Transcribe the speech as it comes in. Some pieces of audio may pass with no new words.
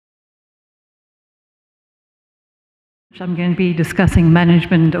I'm going to be discussing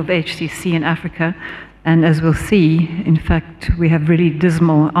management of HCC in Africa, and as we'll see, in fact, we have really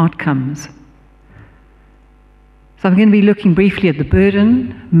dismal outcomes. So I'm going to be looking briefly at the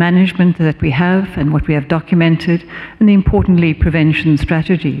burden, management that we have and what we have documented, and importantly, prevention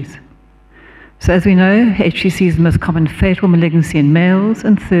strategies. So as we know, HCC is the most common fatal malignancy in males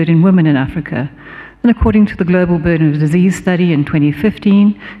and third in women in Africa. And according to the Global Burden of Disease study in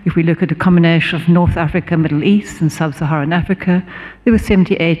 2015, if we look at a combination of North Africa, Middle East, and Sub-Saharan Africa, there were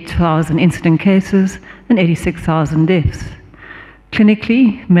 78,000 incident cases and 86,000 deaths.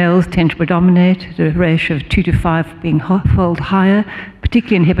 Clinically, males tend to predominate at a ratio of 2 to 5 being fold higher,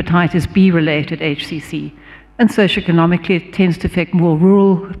 particularly in hepatitis B-related HCC. And socioeconomically, it tends to affect more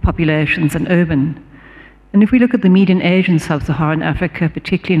rural populations than urban. And if we look at the median age in Sub-Saharan Africa,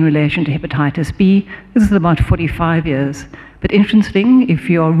 particularly in relation to hepatitis B, this is about 45 years. But interesting, if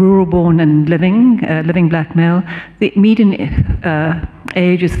you are rural-born and living black male, the median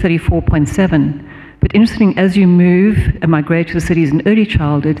age is 34.7. But interesting, as you move and migrate to the cities in early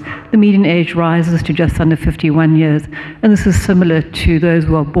childhood, the median age rises to just under 51 years. And this is similar to those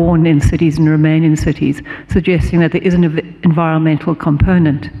who are born in cities and remain in cities, suggesting that there is an environmental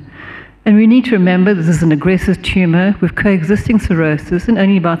component. And we need to remember this is an aggressive tumor with coexisting cirrhosis in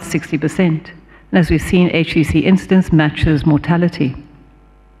only about 60%. And as we've seen, HCC incidence matches mortality.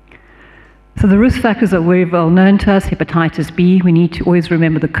 So the risk factors are very well known to us. Hepatitis B, we need to always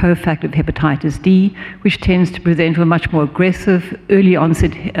remember the cofactor of hepatitis D, which tends to present with a much more aggressive, early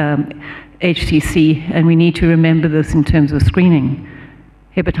onset HCC, and we need to remember this in terms of screening.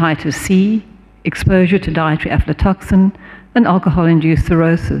 Hepatitis C, exposure to dietary aflatoxin, and alcohol-induced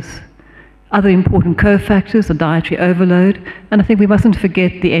cirrhosis. Other important cofactors are dietary overload, and I think we mustn't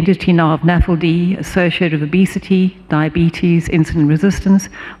forget the entity now of NAFLD associated with obesity, diabetes, insulin resistance,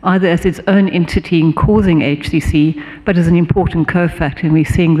 either as its own entity in causing HCC, but as an important cofactor, and we're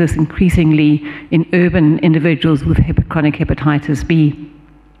seeing this increasingly in urban individuals with chronic hepatitis B.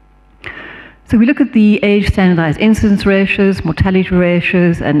 So we look at the age-standardized incidence ratios, mortality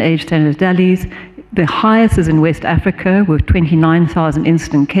ratios, and age-standardized DALYs. The highest is in West Africa with 29,000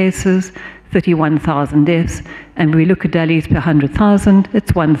 incident cases, 31,000 deaths, and we look at DALYs per 100,000,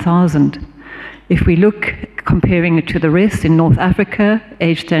 it's 1,000. If we look, comparing it to the rest, in North Africa,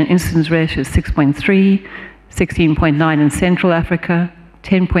 age-standard incidence ratio is 6.3, 16.9 in Central Africa,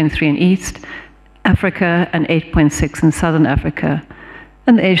 10.3 in East Africa, and 8.6 in Southern Africa.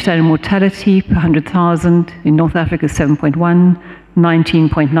 And the age-standard mortality per 100,000 in North Africa is 7.1,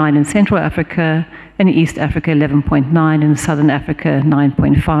 19.9 in Central Africa, and in East Africa 11.9, and Southern Africa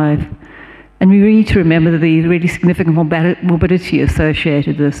 9.5. And we need to remember the really significant morbidity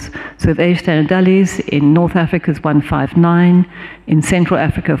associated with this. So with age-standard DALYs, in North Africa is 159, in Central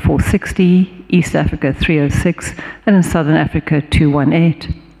Africa 460, East Africa 306, and in Southern Africa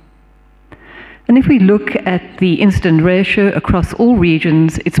 218. And if we look at the incident ratio across all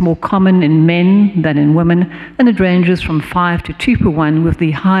regions, it's more common in men than in women, and it ranges from 5 to 2 per 1, with the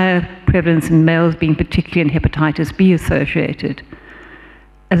higher prevalence in males being particularly in hepatitis B associated.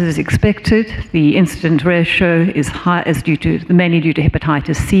 As is expected, the incident ratio is high mainly due to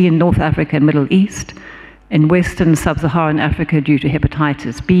hepatitis C in North Africa and Middle East, in Western Sub-Saharan Africa due to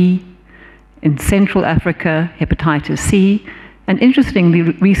hepatitis B, in Central Africa, hepatitis C, and interestingly,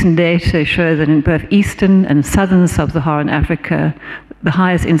 recent data show that in both Eastern and Southern Sub-Saharan Africa, the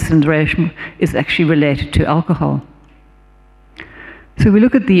highest incidence ratio is actually related to alcohol. So we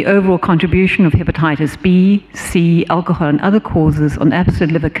look at the overall contribution of hepatitis B, C, alcohol, and other causes on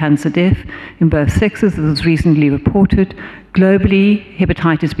absolute liver cancer death in both sexes. This was recently reported. Globally,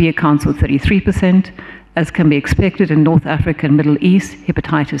 hepatitis B accounts for 33%. As can be expected in North Africa and Middle East,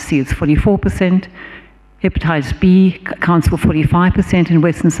 hepatitis C is 44%. Hepatitis B accounts for 45% in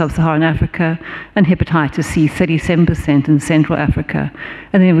Western Sub-Saharan Africa, and hepatitis C 37% in Central Africa.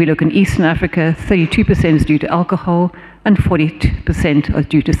 And then we look in Eastern Africa, 32% is due to alcohol, and 42% are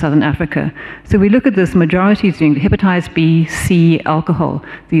due to Southern Africa. So we look at this, majority is due to hepatitis B, C, alcohol.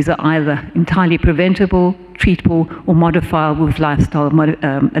 These are either entirely preventable, treatable, or modifiable with lifestyle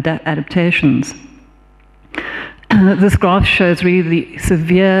adaptations. This graph shows really the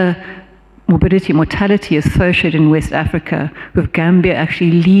severe morbidity and mortality associated in West Africa, with Gambia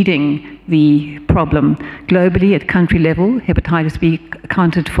actually leading the problem. Globally, at country level, hepatitis B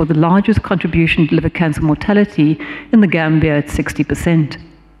accounted for the largest contribution to liver cancer mortality in the Gambia at 60%.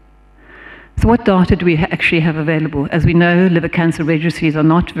 So what data do we actually have available? As we know, liver cancer registries are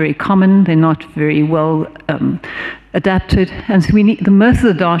not very common, they're not very well adapted, and so most of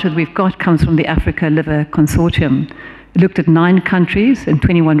the data that we've got comes from the Africa Liver Consortium. It looked at 9 countries and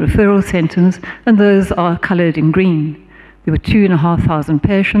 21 referral centers, and those are colored in green. There were 2,500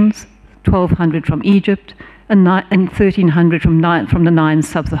 patients, 1,200 from Egypt, and 1,300 from the 9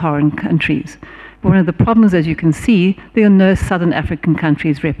 sub-Saharan countries. One of the problems, as you can see, there are no Southern African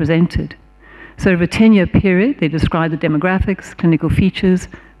countries represented. So over a 10-year period, they described the demographics, clinical features,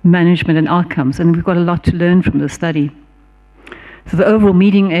 management, and outcomes, and we've got a lot to learn from this study. So the overall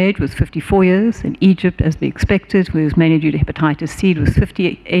median age was 54 years. In Egypt, as we expected, it was mainly due to hepatitis C, it was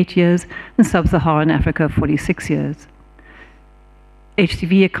 58 years, and sub-Saharan Africa, 46 years.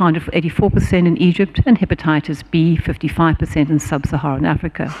 HCV accounted for 84% in Egypt, and hepatitis B, 55% in sub-Saharan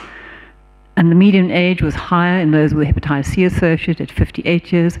Africa. And the median age was higher in those with hepatitis C associated at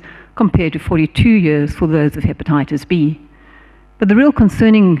 58 years, compared to 42 years for those with hepatitis B. But the real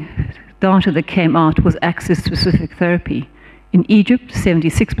concerning data that came out was access to specific therapy. In Egypt,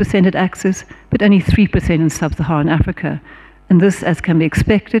 76% had access, but only 3% in sub-Saharan Africa. And this, as can be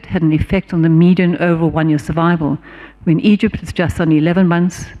expected, had an effect on the median overall 1-year survival. In Egypt, it's just under 11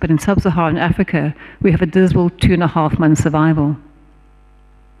 months, but in sub-Saharan Africa, we have a dismal 2.5-month survival.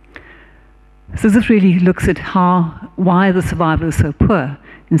 So this really looks at why the survival is so poor.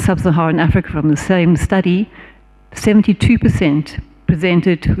 In sub-Saharan Africa, from the same study, 72%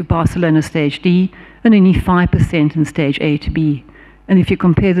 presented with Barcelona stage D, and only 5% in stage A to B. And if you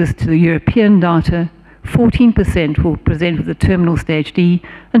compare this to the European data, 14% will present with the terminal stage D,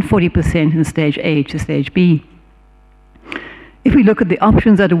 and 40% in stage A to stage B. If we look at the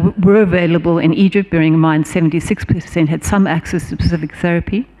options that were available in Egypt, bearing in mind 76% had some access to specific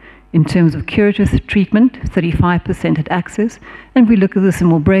therapy. In terms of curative treatment, 35% had access. And if we look at this in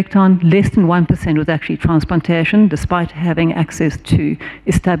more breakdown, less than 1% was actually transplantation, despite having access to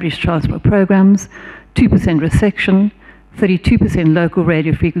established transplant programs, 2% resection, 32% local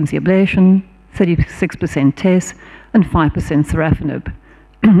radiofrequency ablation, 36% TESS, and 5% sorafenib.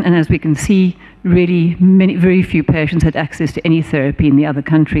 And as we can see, really very few patients had access to any therapy in the other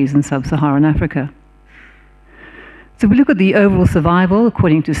countries in sub-Saharan Africa. So if we look at the overall survival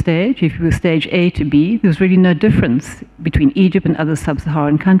according to stage, if you were stage A to B, there's really no difference between Egypt and other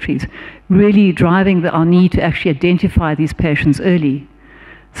sub-Saharan countries, really driving our need to actually identify these patients early.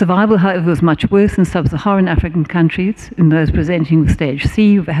 Survival, however, was much worse in sub-Saharan African countries, in those presenting with stage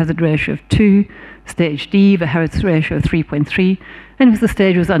C with a hazard ratio of 2, stage D with a hazard ratio of 3.3, and if the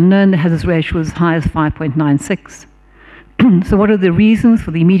stage was unknown, the hazard ratio was as high as 5.96. So what are the reasons for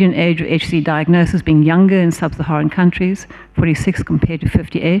the median age of HCC diagnosis being younger in sub-Saharan countries, 46 compared to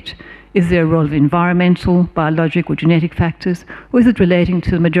 58? Is there a role of environmental, biologic, or genetic factors? Or is it relating to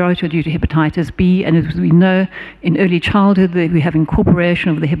the majority due to hepatitis B? And as we know, in early childhood, we have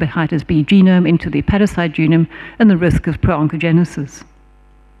incorporation of the hepatitis B genome into the hepatocyte genome and the risk of pro-oncogenesis.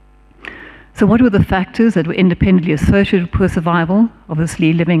 So what were the factors that were independently associated with poor survival?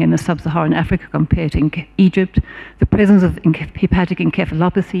 Obviously, living in sub-Saharan Africa compared to Egypt, the presence of hepatic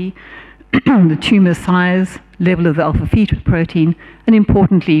encephalopathy, the tumor size, level of the alpha-fetoid protein, and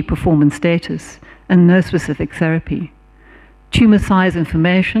importantly, performance status, and no specific therapy. Tumor size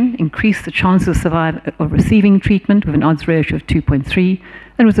information increased the chance of receiving treatment with an odds ratio of 2.3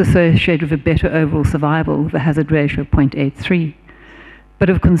 and was associated with a better overall survival with a hazard ratio of 0.83. But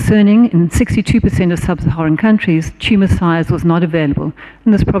of concerning, in 62% of sub-Saharan countries, tumor size was not available,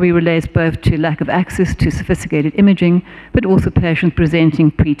 and this probably relates both to lack of access to sophisticated imaging, but also patients presenting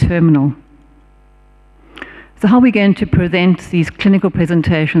pre-terminal. So how are we going to present these clinical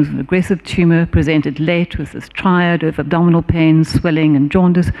presentations of aggressive tumor presented late with this triad of abdominal pain, swelling, and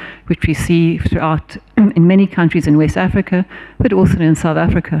jaundice, which we see throughout in many countries in West Africa, but also in South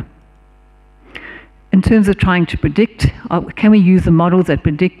Africa? In terms of trying to predict, can we use the models that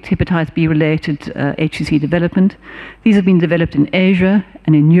predict hepatitis B-related HCC development? These have been developed in Asia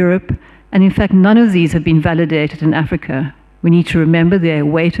and in Europe, and in fact, none of these have been validated in Africa. We need to remember they are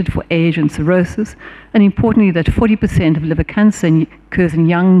weighted for age and cirrhosis, and importantly, that 40% of liver cancer occurs in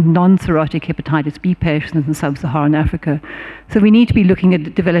young, non-cirrhotic hepatitis B patients in sub-Saharan Africa. So we need to be looking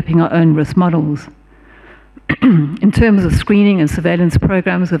at developing our own risk models. In terms of screening and surveillance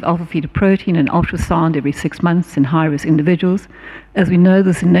programs of alpha-fetoid protein and ultrasound every 6 months in high-risk individuals, as we know,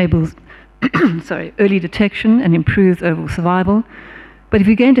 this enables early detection and improves overall survival. But if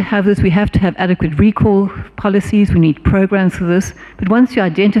you're going to have this, we have to have adequate recall policies. We need programs for this. But once you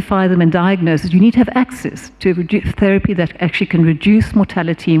identify them and diagnose it, you need to have access to therapy that actually can reduce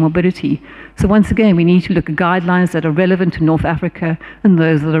mortality and morbidity. So once again, we need to look at guidelines that are relevant to North Africa and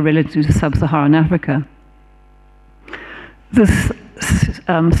those that are relevant to Sub-Saharan Africa. This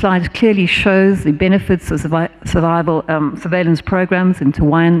slide clearly shows the benefits of surveillance programs in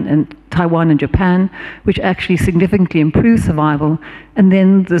Taiwan and Japan, which actually significantly improve survival, and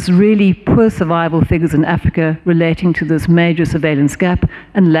then this really poor survival figures in Africa relating to this major surveillance gap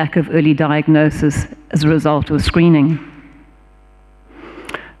and lack of early diagnosis as a result of screening.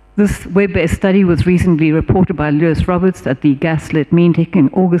 This web-based study was recently reported by Lewis Roberts at the Gaslit meeting in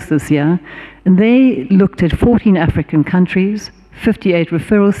August this year, and they looked at 14 African countries, 58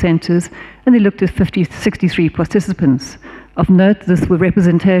 referral centers, and they looked at 63 participants. Of note, this were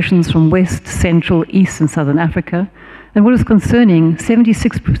representations from West, Central, East, and Southern Africa. And what is concerning,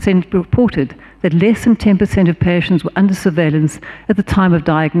 76% reported that less than 10% of patients were under surveillance at the time of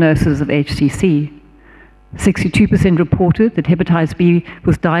diagnosis of HCC. 62% reported that hepatitis B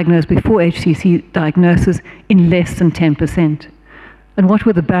was diagnosed before HCC diagnosis in less than 10%. And what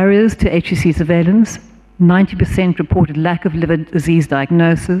were the barriers to HCC surveillance? 90% reported lack of liver disease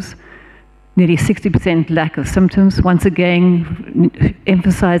diagnosis, nearly 60% lack of symptoms, once again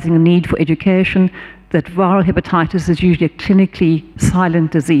emphasizing the need for education, that viral hepatitis is usually a clinically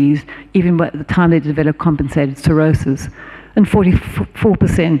silent disease, even by the time they develop compensated cirrhosis. And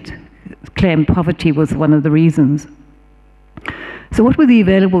 44% claimed poverty was one of the reasons. So what were the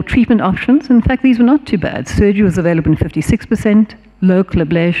available treatment options? In fact, these were not too bad. Surgery was available in 56%, local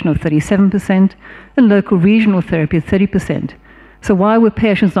ablation of 37%, and local regional therapy of 30%. So why were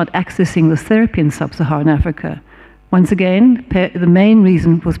patients not accessing this therapy in sub-Saharan Africa? Once again, the main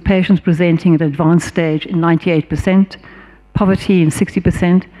reason was patients presenting at advanced stage in 98%, poverty in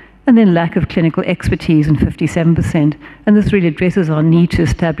 60%, and then lack of clinical expertise in 57%. And this really addresses our need to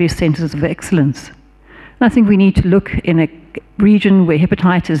establish centers of excellence. And I think we need to look in a region where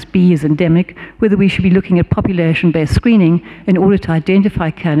hepatitis B is endemic, whether we should be looking at population-based screening in order to identify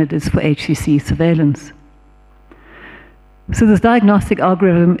candidates for HCC surveillance. So this diagnostic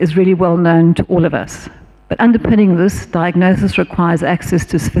algorithm is really well known to all of us. But underpinning this, diagnosis requires access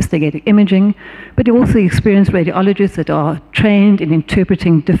to sophisticated imaging, but also experienced radiologists that are trained in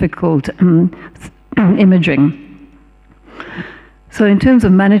interpreting difficult imaging. So in terms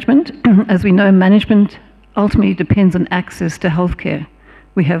of management, as we know, management ultimately depends on access to healthcare.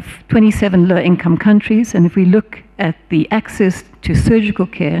 We have 27 low-income countries, and if we look at the access to surgical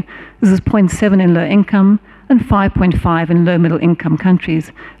care, this is 0.7 in low income and 5.5 in low-middle income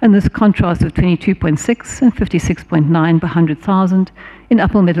countries, and this contrasts with 22.6 and 56.9 per 100,000 in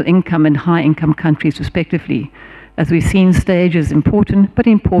upper-middle income and high-income countries, respectively. As we've seen, stage is important, but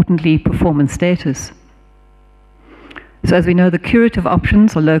importantly, performance status. So as we know, the curative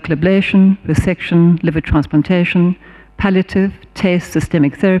options are local ablation, resection, liver transplantation, palliative, TACE,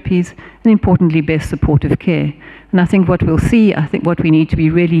 systemic therapies, and importantly, best supportive care. And I think what we'll see, what we need to be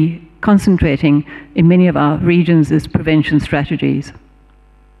really concentrating in many of our regions is prevention strategies.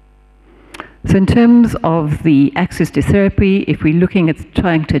 So in terms of the access to therapy, if we're looking at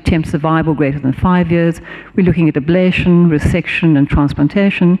trying to attempt survival greater than 5 years, we're looking at ablation, resection, and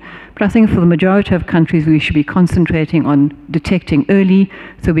transplantation. But I think for the majority of countries, we should be concentrating on detecting early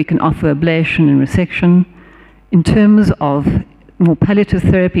so we can offer ablation and resection. In terms of more palliative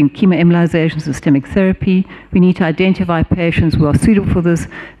therapy and chemoembolization, systemic therapy, we need to identify patients who are suitable for this,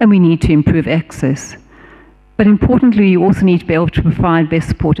 and we need to improve access. But importantly, you also need to be able to provide best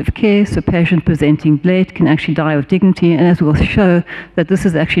supportive care so patients presenting late can actually die of dignity, and as we'll show that this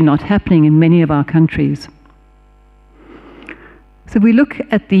is actually not happening in many of our countries. So if we look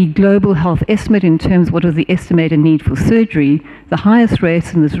at the global health estimate in terms of what is the estimated need for surgery, the highest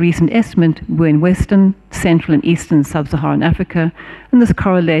rates in this recent estimate were in Western, Central and Eastern Sub-Saharan Africa, and this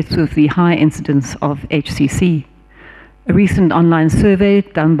correlates with the high incidence of HCC. A recent online survey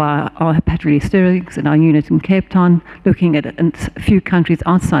done by our hepatocellular in our unit in Cape Town, looking at a few countries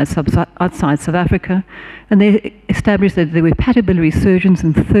outside South Africa, and they established that there were hepatobiliary surgeons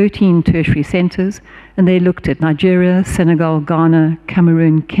in 13 tertiary centers, and they looked at Nigeria, Senegal, Ghana,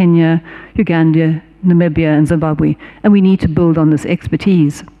 Cameroon, Kenya, Uganda, Namibia, and Zimbabwe, and we need to build on this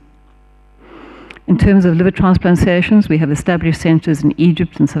expertise. In terms of liver transplantations, we have established centers in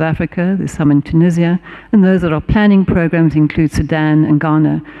Egypt and South Africa, there's some in Tunisia, and those that are planning programs include Sudan and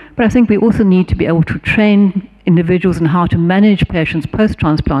Ghana. But I think we also need to be able to train individuals in how to manage patients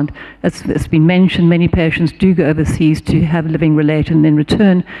post-transplant. As it's been mentioned, many patients do go overseas to have living related and then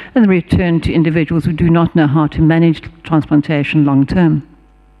return to individuals who do not know how to manage transplantation long-term.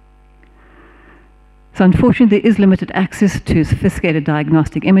 So unfortunately, there is limited access to sophisticated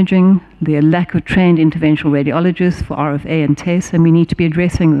diagnostic imaging. There are lack of trained interventional radiologists for RFA and TACE, and we need to be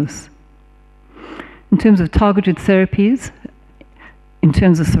addressing this. In terms of targeted therapies, in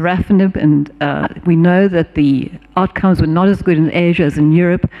terms of sorafenib, and we know that the outcomes were not as good in Asia as in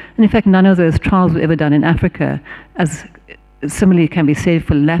Europe, and in fact none of those trials were ever done in Africa, as similarly can be said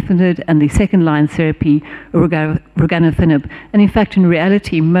for lafenib and the second-line therapy, reganofinib. And in fact, in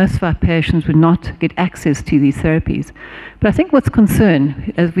reality, most of our patients would not get access to these therapies. But I think what's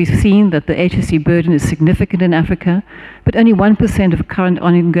concerned, as we've seen that the HCC burden is significant in Africa, but only 1% of current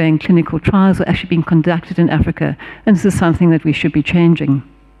ongoing clinical trials are actually being conducted in Africa, and this is something that we should be changing.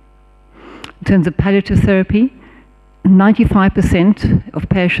 In terms of palliative therapy, 95% of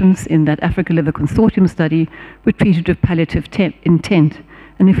patients in that Africa Liver Consortium study were treated with palliative intent.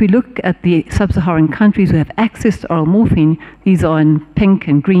 And if we look at the sub-Saharan countries who have access to oral morphine, these are in pink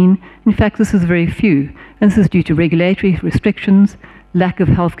and green. In fact, this is very few. And this is due to regulatory restrictions, lack of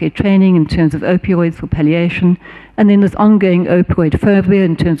healthcare training in terms of opioids for palliation, and then there's ongoing opioid phobia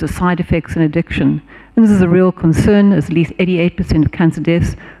in terms of side effects and addiction. And this is a real concern, as at least 88% of cancer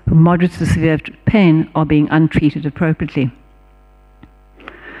deaths from moderate to severe pain are being untreated appropriately.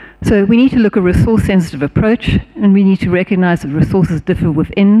 So we need to look at a resource-sensitive approach, and we need to recognize that resources differ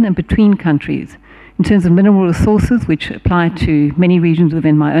within and between countries. In terms of mineral resources, which apply to many regions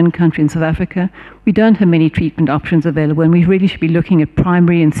within my own country in South Africa, we don't have many treatment options available, and we really should be looking at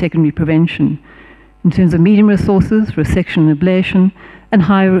primary and secondary prevention. In terms of medium resources, resection and ablation, and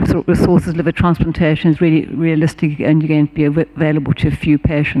high resources, liver transplantation is really realistic and going to be available to a few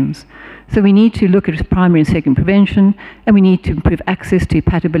patients. So we need to look at primary and secondary prevention, and we need to improve access to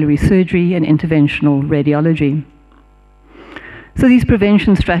hepatobiliary surgery and interventional radiology. So these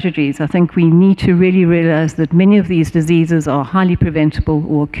prevention strategies, I think we need to really realize that many of these diseases are highly preventable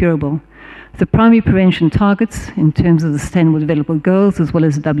or curable. The primary prevention targets, in terms of the Sustainable Development Goals, as well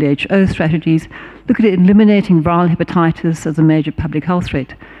as the WHO strategies, look at eliminating viral hepatitis as a major public health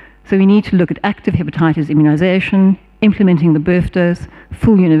threat. So we need to look at active hepatitis immunization, implementing the birth dose,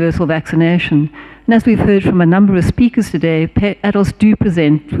 full universal vaccination. And as we've heard from a number of speakers today, adults do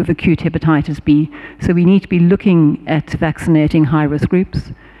present with acute hepatitis B, so we need to be looking at vaccinating high-risk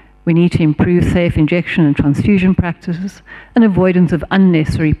groups. We need to improve safe injection and transfusion practices and avoidance of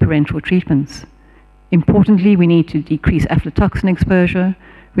unnecessary parenteral treatments. Importantly, we need to decrease aflatoxin exposure.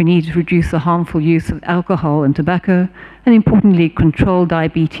 We need to reduce the harmful use of alcohol and tobacco, and importantly, control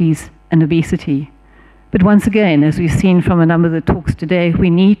diabetes and obesity. But once again, as we've seen from a number of the talks today,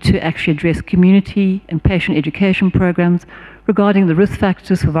 we need to actually address community and patient education programs regarding the risk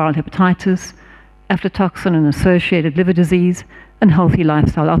factors for viral hepatitis, aflatoxin and associated liver disease, and healthy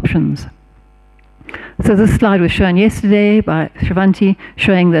lifestyle options. So this slide was shown yesterday by Shrivanti,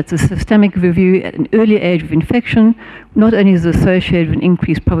 showing that the systemic review at an early age of infection not only is associated with an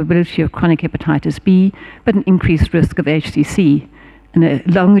increased probability of chronic hepatitis B, but an increased risk of HCC. And a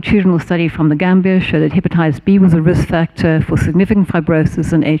longitudinal study from the Gambia showed that hepatitis B was a risk factor for significant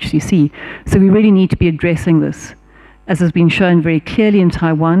fibrosis and HCC. So we really need to be addressing this. As has been shown very clearly in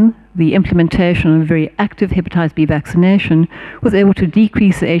Taiwan, the implementation of a very active hepatitis B vaccination was able to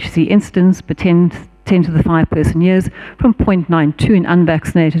decrease the HCC incidence per 10 to the 5 person years from 0.92 in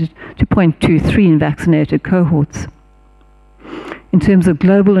unvaccinated to 0.23 in vaccinated cohorts. In terms of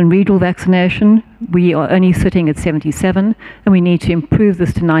global and regional vaccination, we are only sitting at 77, and we need to improve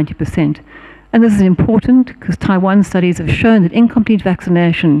this to 90%. And this is important because Taiwan studies have shown that incomplete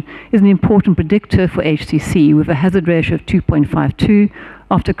vaccination is an important predictor for HCC, with a hazard ratio of 2.52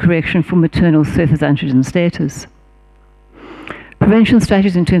 after correction for maternal surface antigen status. Prevention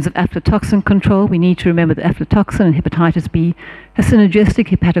strategies in terms of aflatoxin control, we need to remember that aflatoxin and hepatitis B has synergistic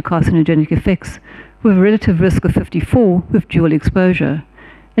hepatocarcinogenic effects with a relative risk of 54 with dual exposure.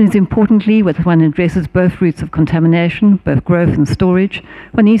 And it's importantly, when one addresses both routes of contamination, both growth and storage,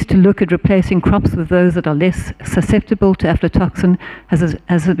 one needs to look at replacing crops with those that are less susceptible to aflatoxin, as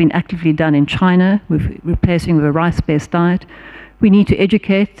has been actively done in China, with replacing with a rice-based diet. We need to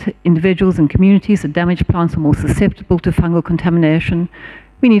educate individuals and communities that damaged plants are more susceptible to fungal contamination.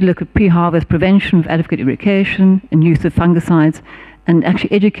 We need to look at pre-harvest prevention with adequate irrigation and use of fungicides, and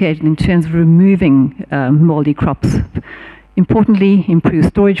actually educate in terms of removing moldy crops. Importantly, improve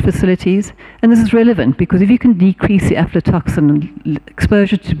storage facilities, and this is relevant because if you can decrease the aflatoxin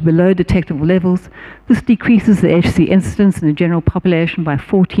exposure to below detectable levels, this decreases the HCC incidence in the general population by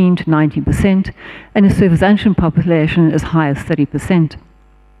 14 to 19%, and the surface antigen population as high as 30%.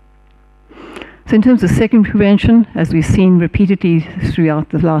 So in terms of secondary prevention, as we've seen repeatedly throughout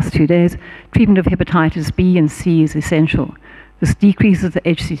the last 2 days, treatment of hepatitis B and C is essential. This decreases the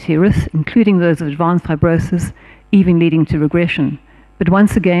HCC risk, including those of advanced fibrosis, even leading to regression. But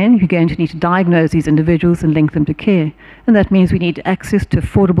once again, you're going to need to diagnose these individuals and link them to care. And that means we need access to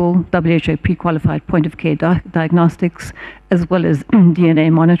affordable WHO pre-qualified point-of-care diagnostics, as well as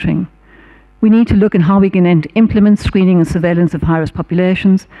DNA monitoring. We need to look at how we can implement screening and surveillance of high-risk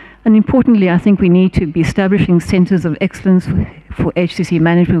populations. And importantly, I think we need to be establishing centers of excellence for HCC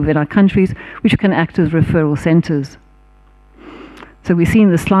management within our countries, which can act as referral centers. So we see in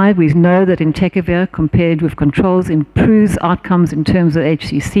the slide, we know that entecavir compared with controls improves outcomes in terms of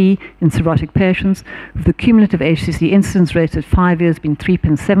HCC in cirrhotic patients, with the cumulative HCC incidence rates at 5 years being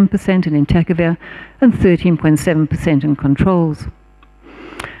 3.7% in entecavir and 13.7% in controls.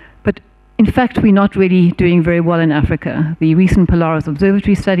 But in fact, we're not really doing very well in Africa. The recent Polaris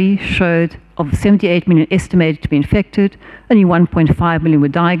Observatory study showed of 78 million estimated to be infected, only 1.5 million were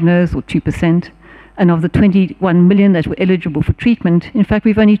diagnosed, or 2%. And of the 21 million that were eligible for treatment, in fact,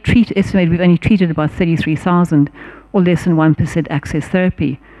 we've only treated about 33,000, or less than 1% access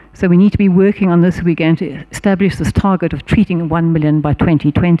therapy. So we need to be working on this if we're going to establish this target of treating 1 million by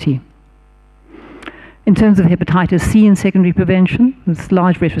 2020. In terms of hepatitis C and secondary prevention, this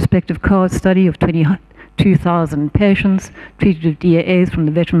large retrospective cohort study of 22,000 patients treated with DAAs from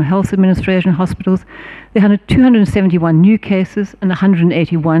the Veteran Health Administration hospitals, there had 271 new cases and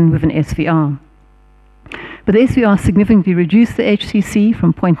 181 with an SVR. But the SVR significantly reduced the HCC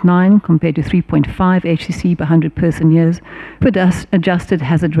from 0.9 compared to 3.5 HCC per 100 person years, with adjusted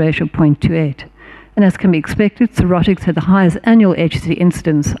hazard ratio of 0.28. And as can be expected, cirrhotics had the highest annual HCC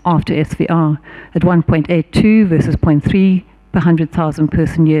incidence after SVR at 1.82 versus 0.3 per 100,000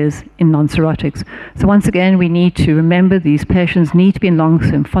 person years in non-cirrhotics. So once again, we need to remember these patients need to be in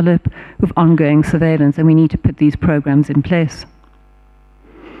long-term follow-up with ongoing surveillance, and we need to put these programs in place.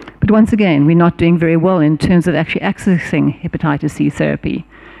 But once again, we're not doing very well in terms of actually accessing hepatitis C therapy.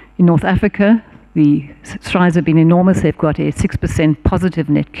 In North Africa, the strides have been enormous. They've got a 6% positive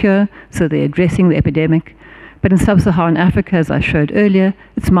net cure, so they're addressing the epidemic. But in sub-Saharan Africa, as I showed earlier,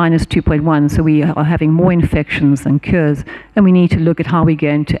 it's minus 2.1, so we are having more infections than cures. And we need to look at how we're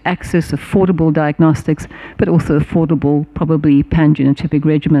going to access affordable diagnostics, but also affordable, probably pan-genotypic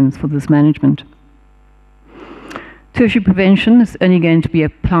regimens for this management. Tertiary prevention is only going to be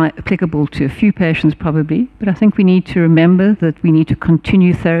applicable to a few patients probably, but I think we need to remember that we need to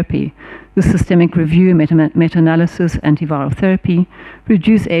continue therapy. The systemic review, meta-analysis, antiviral therapy,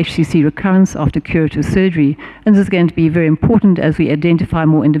 reduce HCC recurrence after curative surgery, and this is going to be very important as we identify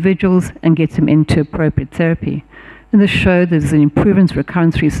more individuals and get them into appropriate therapy. And this showed there's an improvement in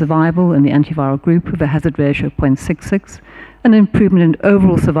recurrence-free survival in the antiviral group with a hazard ratio of 0.66, and an improvement in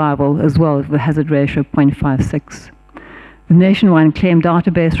overall survival as well with a hazard ratio of 0.56. The nationwide claim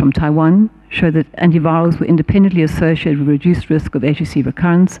database from Taiwan showed that antivirals were independently associated with reduced risk of HCC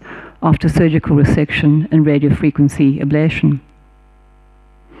recurrence after surgical resection and radiofrequency ablation.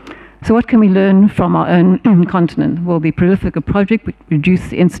 So what can we learn from our own continent? Well, the Prolifica project, which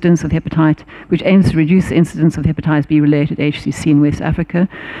aims to reduce the incidence of hepatitis B-related HCC in West Africa,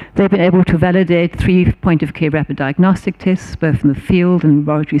 they've been able to validate 3 point-of-care rapid diagnostic tests, both in the field and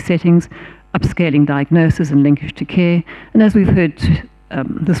laboratory settings, upscaling diagnosis and linkage to care. And as we've heard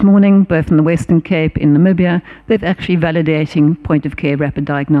this morning, both in the Western Cape, in Namibia, they're actually validating point-of-care rapid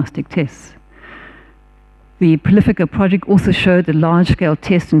diagnostic tests. The Prolifica project also showed that large-scale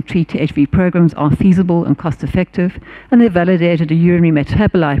test and treat HV programs are feasible and cost-effective, and they validated a urinary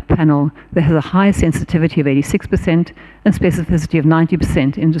metabolite panel that has a high sensitivity of 86% and specificity of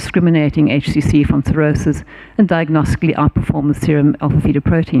 90% in discriminating HCC from cirrhosis and diagnostically outperform the serum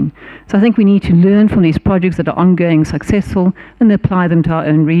alpha-fetoprotein. So I think we need to learn from these projects that are ongoing successful and apply them to our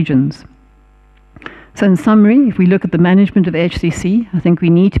own regions. So in summary, if we look at the management of HCC, I think we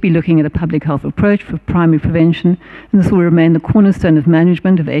need to be looking at a public health approach for primary prevention, and this will remain the cornerstone of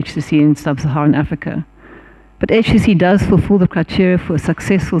management of HCC in sub-Saharan Africa. But HCC does fulfill the criteria for a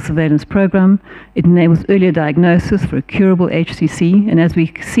successful surveillance program. It enables earlier diagnosis for a curable HCC, and as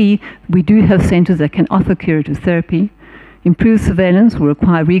we see, we do have centers that can offer curative therapy. Improved surveillance will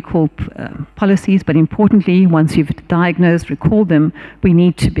require recall policies, but importantly, once you've diagnosed, recalled them, we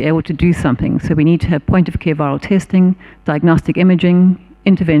need to be able to do something. So we need to have point-of-care viral testing, diagnostic imaging,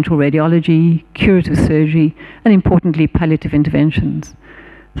 interventional radiology, curative surgery, and importantly, palliative interventions.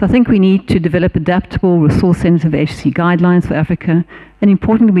 So I think we need to develop adaptable, resource-sensitive HCC guidelines for Africa, and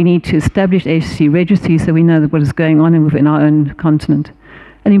importantly, we need to establish HCC registries so we know what is going on within our own continent.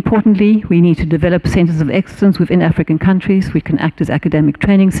 And importantly, we need to develop centers of excellence within African countries which can act as academic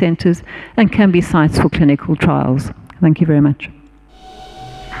training centers and can be sites for clinical trials. Thank you very much.